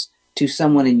Thomases to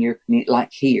someone in your community,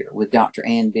 like here with Dr.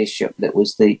 Ann Bishop, that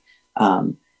was a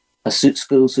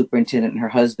school superintendent, and her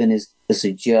husband is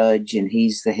a judge, and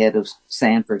he's the head of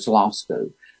Sanford's Law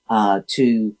School,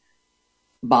 to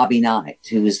Bobby Knight,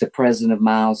 who is the president of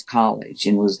Miles College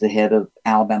and was the head of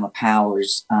Alabama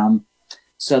Power's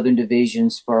Southern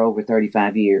Divisions for over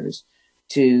 35 years,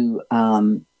 to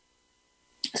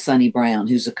Sonny Brown,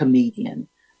 who's a comedian.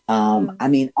 I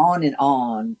mean, on and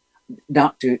on.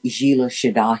 Dr. Gila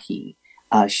Shadahi,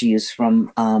 she is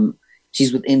from,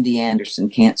 she's with MD Anderson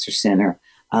Cancer Center.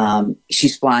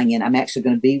 She's flying in. I'm actually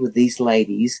going to be with these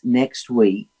ladies next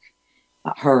week,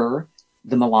 the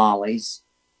Mullalys,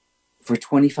 for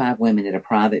 25 women at a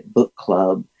private book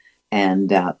club. And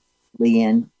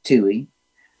Leanne Toohey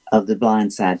of the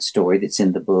Blind Side story that's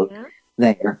in the book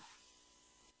there.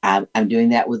 I'm doing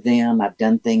that with them. I've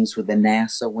done things with the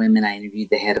NASA women. I interviewed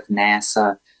the head of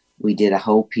NASA. We did a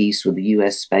whole piece with the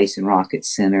U.S. Space and Rocket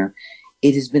Center.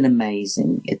 It has been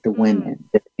amazing at the women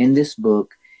that are in this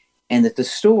book, and that the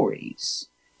stories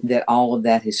that all of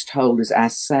that has told us. I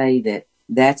say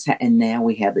that's how, and now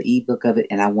we have the ebook of it,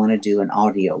 and I want to do an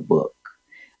audio book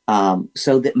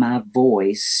so that my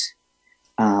voice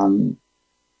will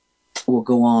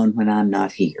go on when I'm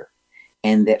not here.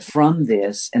 And that from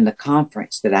this and the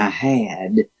conference that I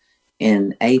had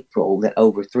in April, that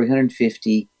over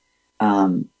 350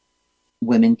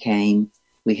 women came.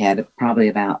 We had probably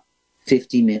about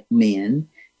 50 men,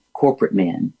 corporate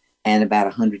men, and about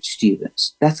 100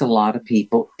 students. That's a lot of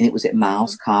people. And it was at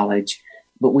Miles College.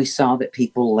 But we saw that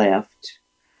people left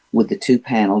with the 2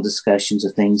 panel discussions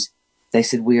of things. They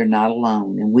said, we are not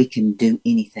alone, and we can do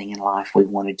anything in life we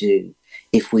want to do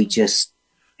if we just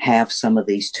have some of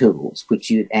these tools, which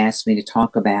you had asked me to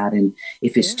talk about. And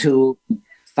if it's tools,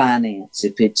 finance,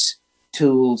 if it's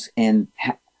tools, and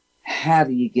how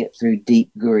do you get through deep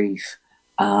grief?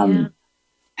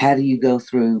 How do you go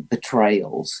through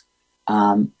betrayals?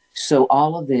 So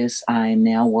all of this, I am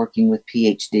now working with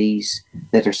PhDs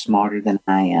that are smarter than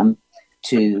I am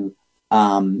to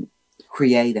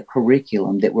create a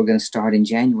curriculum that we're going to start in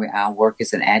January. I'll work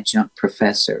as an adjunct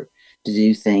professor to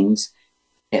do things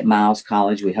at Miles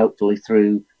College. We hopefully,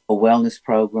 through a wellness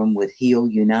program with Heal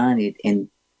United in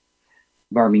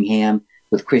Birmingham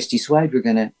with Christy Swade, we're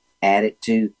going to add it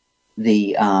to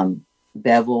the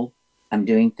Bevel. I'm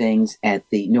doing things at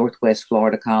the Northwest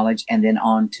Florida College, and then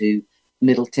on to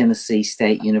Middle Tennessee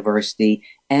State University.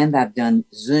 And I've done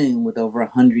Zoom with over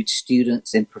 100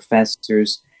 students and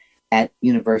professors at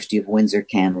University of Windsor,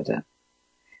 Canada.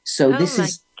 So this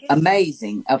is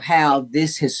amazing of how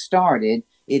this has started.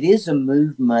 It is a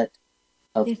movement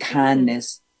of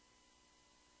kindness.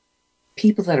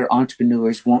 People that are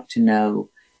entrepreneurs want to know,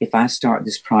 if I start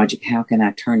this project, how can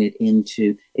I turn it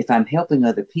into, if I'm helping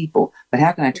other people, but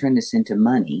how can I turn this into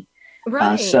money?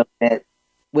 So that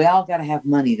we all got to have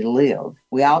money to live.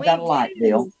 We all got a light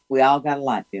bill. We all got a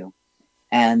light bill.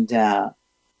 And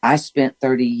I spent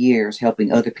 30 years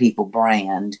helping other people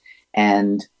brand,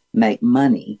 and make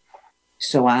money.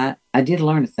 So I did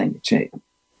learn a thing or two.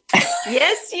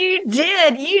 Yes, you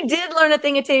did. You did learn a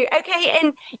thing or two.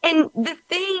 Okay, and the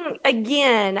thing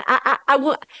again,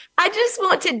 I just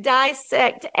want to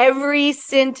dissect every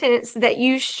sentence that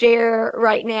you share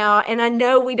right now, and I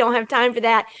know we don't have time for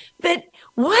that, but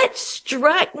what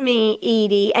struck me,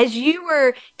 Edie, as you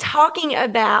were talking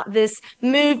about this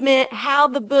movement, how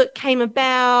the book came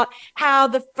about, how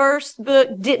the first book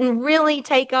didn't really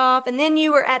take off, and then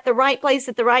you were at the right place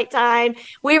at the right time.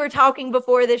 We were talking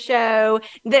before the show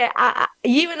that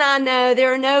you and I know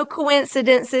there are no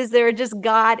coincidences. There are just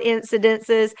God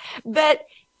incidences. But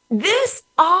this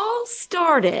all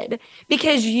started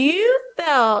because you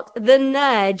felt the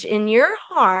nudge in your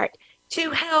heart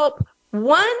to help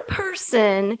one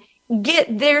person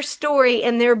get their story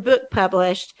and their book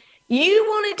published. You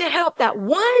wanted to help that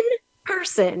one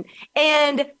person.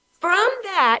 And from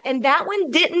that, and that one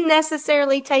didn't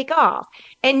necessarily take off.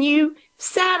 And you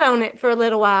sat on it for a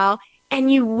little while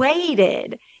and you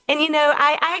waited. And,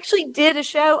 I actually did a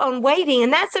show on waiting,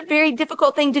 and that's a very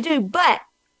difficult thing to do. But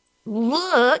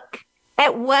look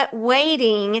at what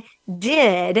waiting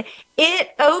did. It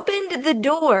opened the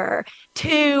door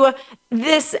to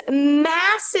this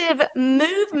massive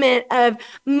movement of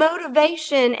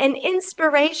motivation and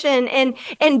inspiration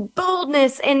and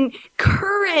boldness and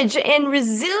courage and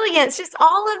resilience, just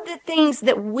all of the things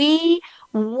that we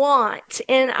want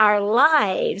in our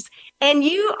lives. And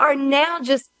you are now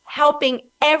just helping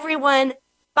everyone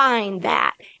find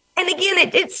that. And again,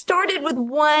 it started with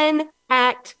one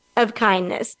act of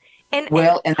kindness. And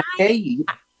I tell you,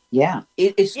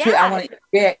 it's true. I want to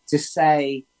check to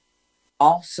say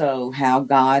also how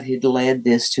God had led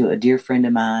this to a dear friend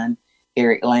of mine,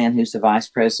 Eric Land, who's the vice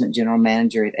president, general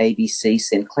manager at ABC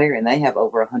Sinclair, and they have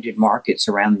over 100 markets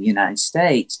around the United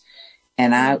States.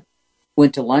 And I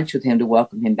went to lunch with him to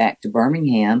welcome him back to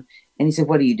Birmingham. And he said,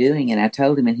 "What are you doing?" And I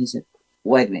told him, and he said,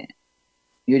 "Wait a minute,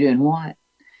 you're doing what?"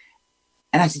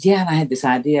 And I said, "Yeah, and I had this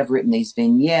idea. I've written these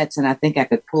vignettes, and I think I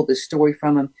could pull this story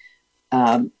from him.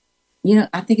 I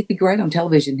think it'd be great on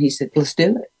television." He said, "Let's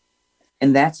do it."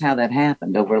 And that's how that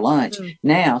happened over lunch.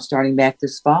 Now, starting back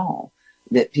this fall,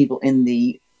 that people in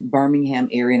the Birmingham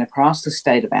area and across the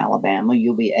state of Alabama,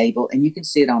 you'll be able, and you can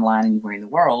see it online anywhere in the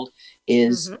world,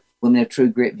 is Women of True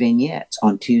Grit vignettes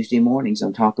on Tuesday mornings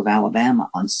on Talk of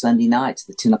Alabama, on Sunday nights,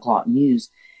 the 10 o'clock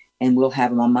news, and we'll have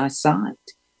them on my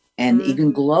site. And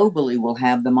even globally, we'll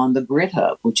have them on the Grit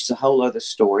Hub, which is a whole other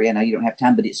story. I know you don't have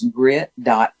time, but it's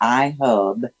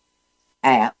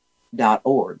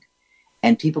grit.ihub.org.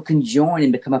 And people can join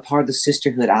and become a part of the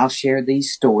sisterhood. I'll share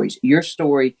these stories. Your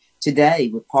story today,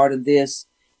 we're part of this.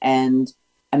 And,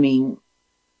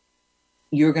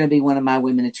 you're going to be one of my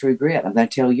Women of True Grit. I'm going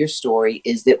to tell your story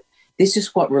is that this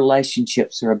is what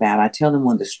relationships are about. I tell them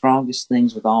one of the strongest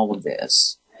things with all of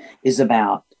this is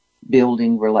about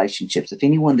building relationships. If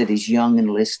anyone that is young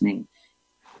and listening,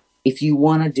 if you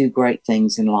want to do great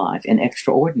things in life and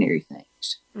extraordinary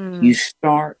things, you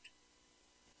start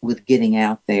with getting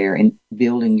out there and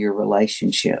building your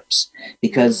relationships.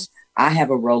 Because I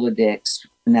have a Rolodex,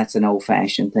 and that's an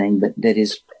old-fashioned thing, but that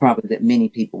is probably that many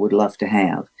people would love to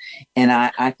have. And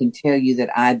I can tell you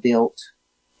that I built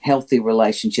healthy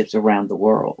relationships around the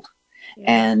world.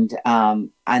 And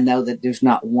I know that there's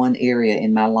not one area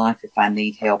in my life, if I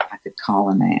need help, I could call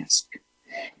and ask,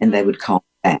 and they would call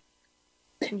back.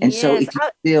 And so if you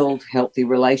build healthy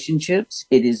relationships,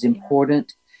 it is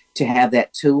important to have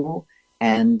that tool.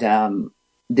 And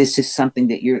this is something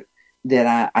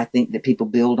that I think that people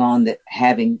build on, that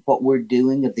having what we're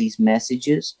doing of these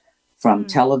messages from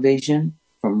television,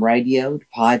 from radio, to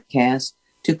podcasts,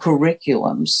 to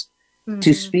curriculums,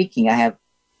 to speaking. I have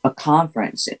a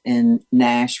conference in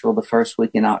Nashville the first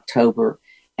week in October,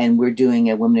 and we're doing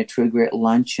a Women of True Grit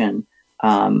luncheon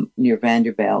near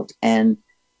Vanderbilt. And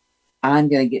I'm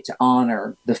going to get to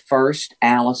honor the first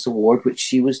Alice Award, which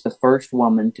she was the first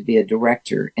woman to be a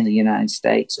director in the United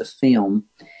States of film.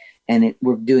 And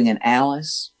we're doing an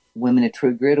Alice Women of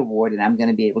True Grit Award, and I'm going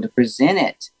to be able to present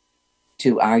it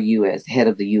to our head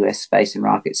of the U.S. Space and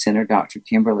Rocket Center, Dr.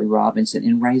 Kimberly Robinson,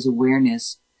 and raise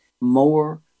awareness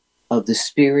more of the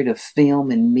spirit of film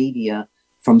and media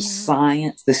from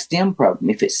science, the STEM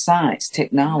program, if it's science,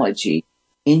 technology,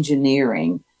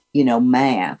 engineering,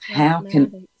 math,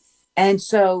 and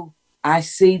so I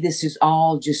see this is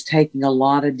all just taking a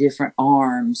lot of different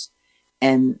arms,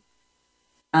 and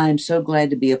I'm so glad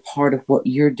to be a part of what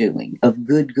you're doing, of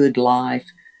good life.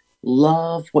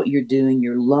 Love what you're doing.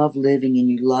 You love living, and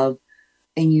you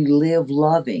live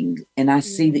loving. And I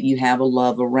see that you have a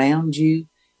love around you,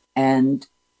 and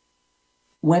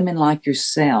women like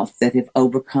yourself that have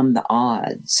overcome the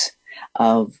odds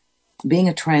of being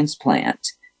a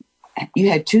transplant. You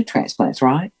had 2 transplants,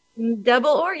 right?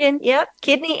 Double organ. Yep.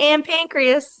 Kidney and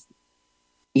pancreas.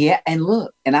 Yeah. And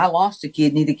look, and I lost a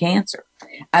kidney to cancer.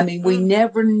 I mean, we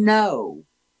never know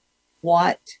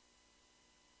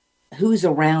who's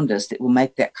around us that will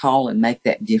make that call and make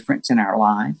that difference in our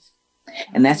life.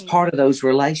 And that's part of those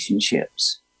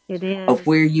relationships. It is. Of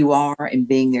where you are and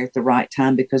being there at the right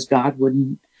time, because God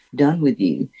wasn't done with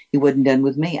you. He wasn't done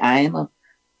with me. I am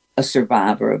a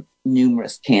survivor of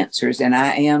numerous cancers, and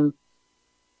I am,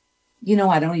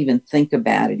 I don't even think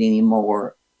about it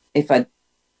anymore. I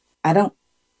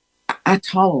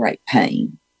tolerate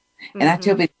pain. And I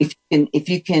tell people, if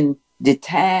you can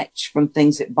detach from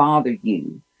things that bother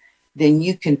you, then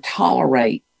you can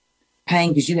tolerate pain,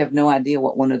 because you have no idea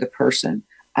what one other person.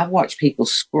 I've watched people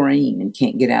scream and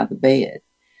can't get out of the bed.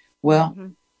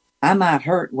 Well, I might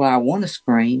hurt where I want to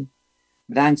scream,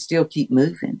 but I can still keep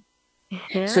moving.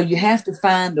 Yeah. So you have to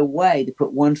find a way to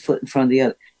put one foot in front of the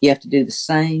other. You have to do the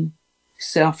same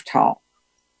self-talk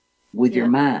with your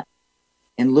mind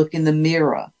and look in the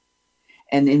mirror.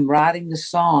 And in writing the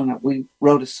song, we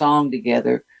wrote a song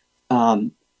together.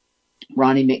 Ronnie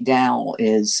McDowell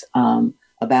is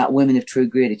about women of true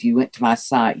grit. If you went to my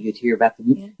site, you'd hear about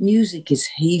the music is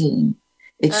healing.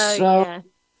 It's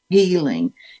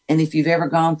healing. And if you've ever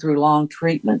gone through long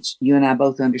treatments, you and I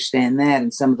both understand that.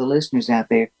 And some of the listeners out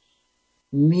there,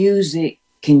 music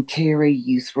can carry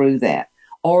you through that.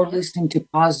 Or listening to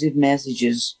positive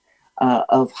messages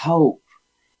of hope,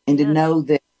 and to know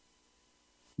that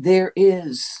there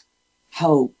is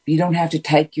hope. You don't have to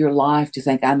take your life to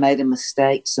think I made a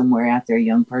mistake somewhere out there,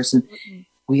 young person.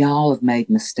 We all have made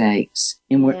mistakes,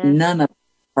 and we're none of them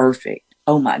perfect.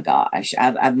 Oh my gosh.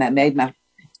 I've made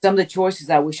some of the choices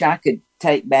I wish I could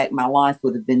take back. My life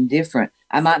would have been different.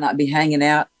 I might not be hanging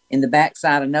out in the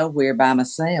backside of nowhere by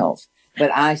myself, but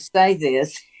I say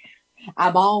this,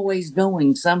 I'm always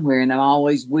going somewhere, and I'm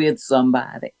always with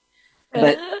somebody.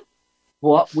 But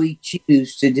what we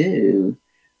choose to do,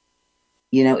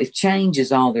 if change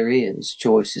is all there is,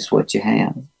 choice is what you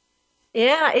have.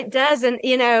 Yeah, it does. And,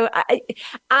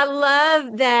 I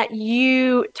love that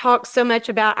you talk so much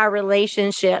about our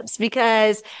relationships,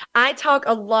 because I talk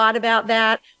a lot about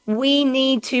that. We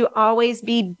need to always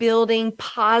be building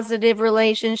positive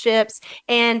relationships,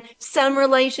 and some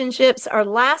relationships are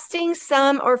lasting,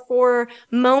 some are for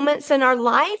moments in our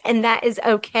life, and that is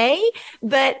okay.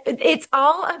 But it's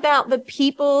all about the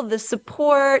people, the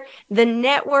support, the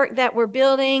network that we're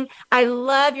building. I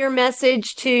love your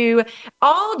message to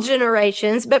all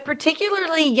generations, but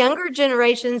particularly younger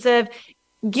generations, of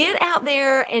get out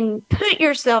there and put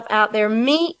yourself out there,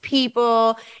 meet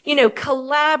people,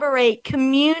 collaborate,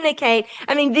 communicate.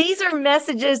 I mean, these are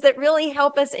messages that really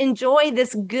help us enjoy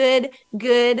this good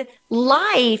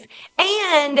life.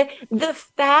 And the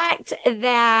fact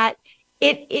that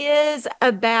it is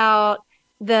about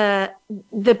the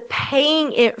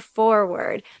paying it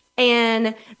forward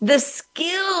and the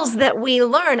skills that we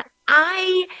learn.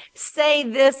 I say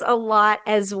this a lot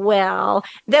as well,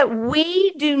 that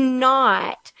we do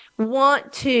not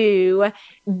want to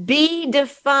be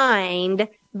defined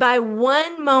by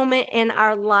one moment in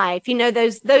our life.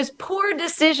 Those poor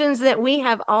decisions that we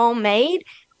have all made,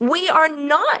 we are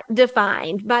not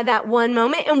defined by that one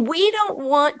moment, and we don't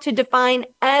want to define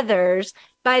others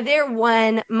by their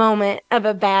one moment of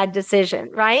a bad decision,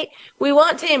 right? We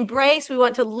want to embrace, we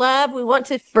want to love, we want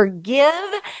to forgive.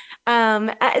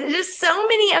 Just so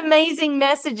many amazing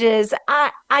messages.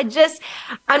 I'm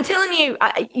telling you,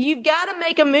 you've got to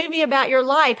make a movie about your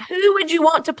life. Who would you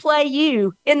want to play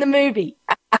you in the movie?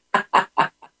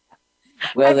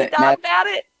 Well, have you thought about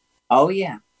it? Oh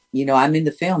yeah. I'm in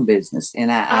the film business,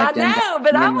 and I know,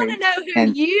 but I want to know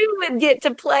who you would get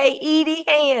to play Edie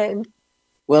Hand.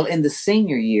 Well, in the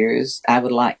senior years, I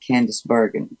would like Candice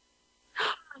Bergen.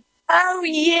 Oh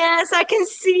yes, I can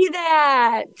see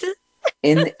that.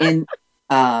 In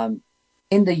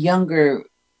the younger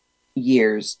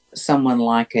years, someone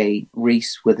like a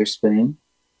Reese Witherspoon.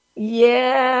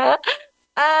 Yeah.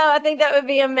 Oh, I think that would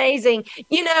be amazing.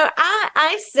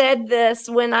 I said this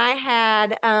when I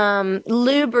had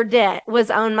Lou Burdett was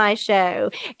on my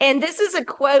show. And this is a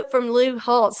quote from Lou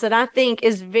Holtz that I think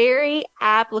is very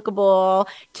applicable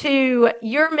to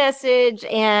your message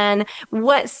and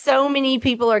what so many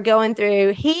people are going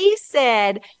through. He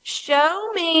said,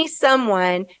 "Show me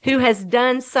someone who has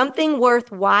done something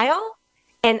worthwhile,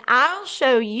 and I'll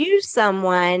show you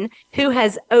someone who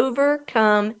has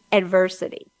overcome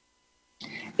adversity."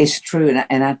 It's true.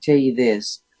 And I tell you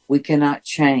this, we cannot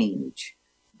change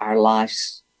our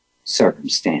life's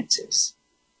circumstances,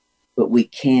 but we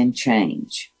can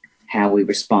change how we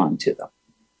respond to them.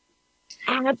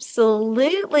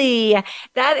 Absolutely.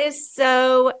 That is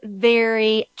so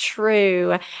very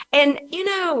true. And,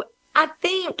 I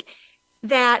think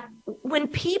that when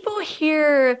people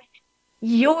hear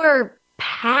your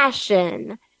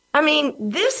passion, I mean,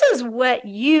 this is what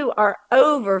you are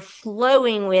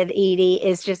overflowing with, Edie,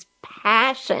 is just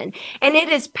passion. And it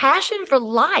is passion for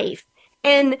life.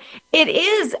 And it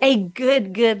is a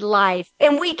good life.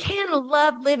 And we can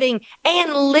love living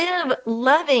and live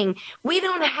loving. We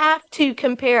don't have to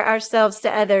compare ourselves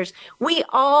to others. We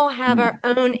all have our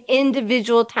own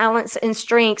individual talents and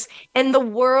strengths, and the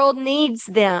world needs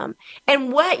them.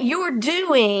 And what you're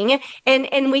doing,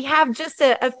 and we have just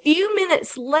a few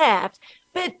minutes left,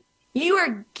 but you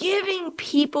are giving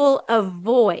people a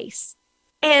voice.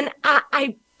 And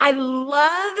I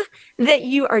love that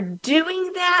you are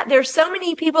doing that. There's so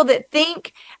many people that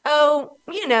think, oh,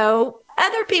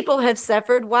 other people have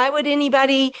suffered. Why would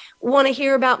anybody want to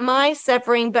hear about my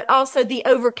suffering? But also the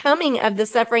overcoming of the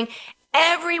suffering.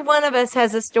 Every one of us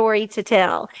has a story to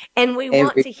tell, and we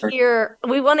want to hear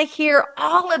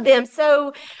all of them.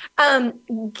 So,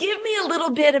 give me a little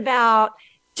bit about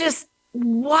just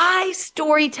why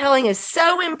storytelling is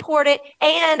so important.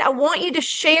 And I want you to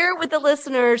share with the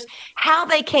listeners how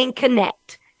they can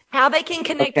connect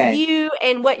you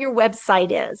and what your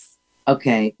website is.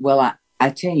 Okay. Well, I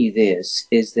tell you this,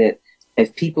 is that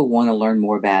if people want to learn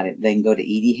more about it, they can go to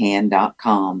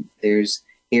ediehand.com. There's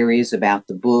areas about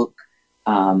the book,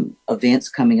 events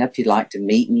coming up. If you'd like to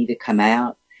meet me, to come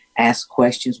out, ask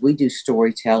questions. We do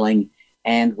storytelling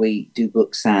and we do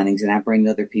book signings, and I bring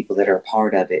other people that are a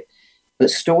part of it. But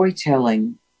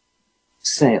storytelling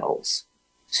sells.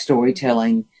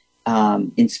 Storytelling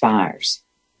inspires.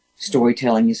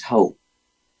 Storytelling is hope.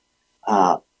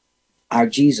 Our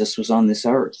Jesus was on this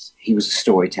earth. He was a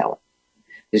storyteller.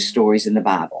 There's stories in the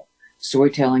Bible.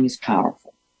 Storytelling is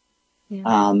powerful.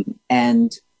 Yeah.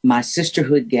 And my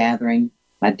sisterhood gathering,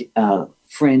 my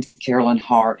friend Carolyn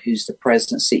Hart, who's the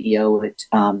president CEO at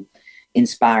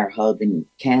Inspire Hub in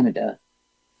Canada,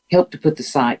 helped to put the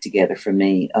site together for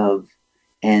me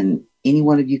and any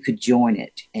one of you could join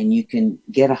it, and you can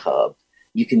get a hub.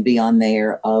 You can be on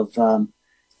there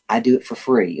I do it for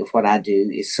free. Of what I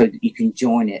do is so that you can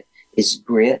join it. It's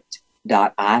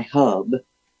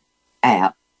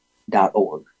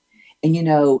grit.ihub.app.org. And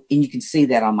and you can see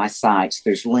that on my sites.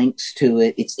 There's links to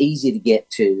it. It's easy to get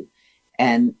to.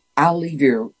 And I'll leave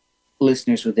your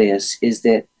listeners with this, is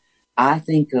that I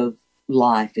think of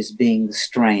life as being the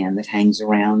strand that hangs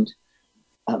around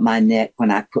my neck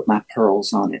when I put my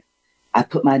pearls on it. I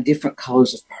put my different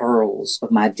colors of pearls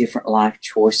of my different life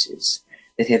choices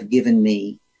that have given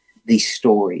me these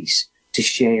stories to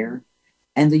share,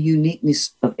 and the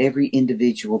uniqueness of every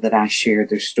individual that I share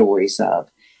their stories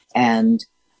of. And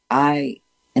I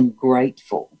am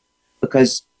grateful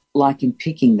because, like in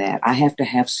picking that, I have to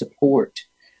have support.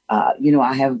 I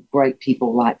have great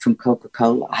people like from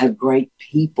Coca-Cola. I have great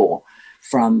people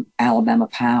from Alabama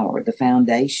Power, the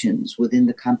foundations within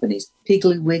the companies,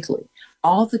 Piggly Wiggly,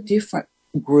 all the different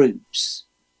groups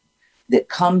that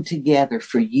come together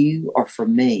for you or for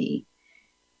me.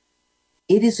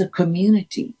 It is a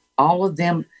community. All of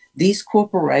them, these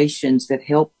corporations that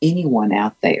help anyone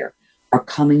out there, are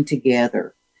coming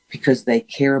together because they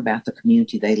care about the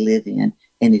community they live in,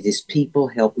 and it is people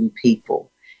helping people.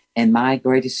 And my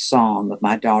greatest song of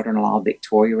my daughter-in-law,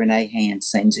 Victoria Renee Hand,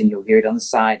 sings, and you'll hear it on the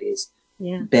side, is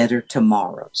Better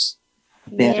Tomorrows.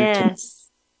 Yes.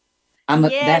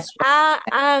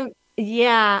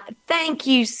 Thank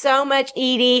you so much,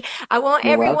 Edie. I want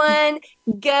everyone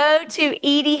go to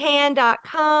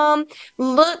ediehand.com.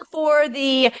 Look for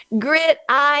the Grit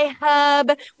Eye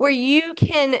Hub where you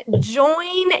can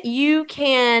join. You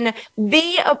can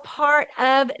be a part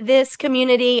of this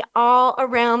community all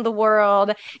around the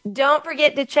world. Don't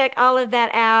forget to check all of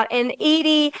that out. And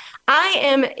Edie, I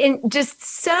am just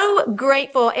so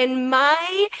grateful, and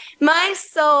my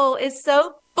soul is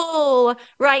so full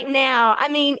right now. I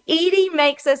mean, Edie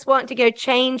makes us want to go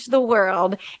change the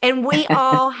world, and we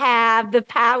all have the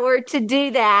power to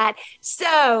do that.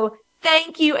 So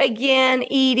thank you again,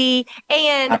 Edie.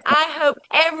 And I hope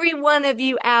every one of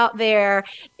you out there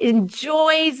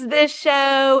enjoys this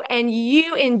show, and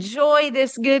you enjoy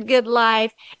this good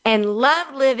life, and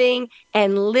love living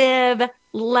and live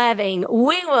loving.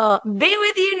 We will be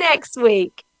with you next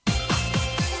week.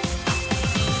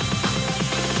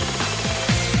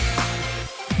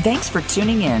 Thanks for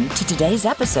tuning in to today's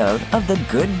episode of The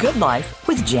Good Life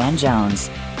with Jan Jones.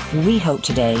 We hope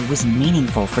today was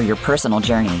meaningful for your personal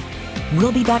journey.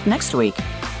 We'll be back next week.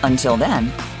 Until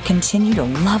then, continue to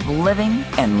love living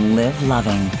and live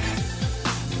loving.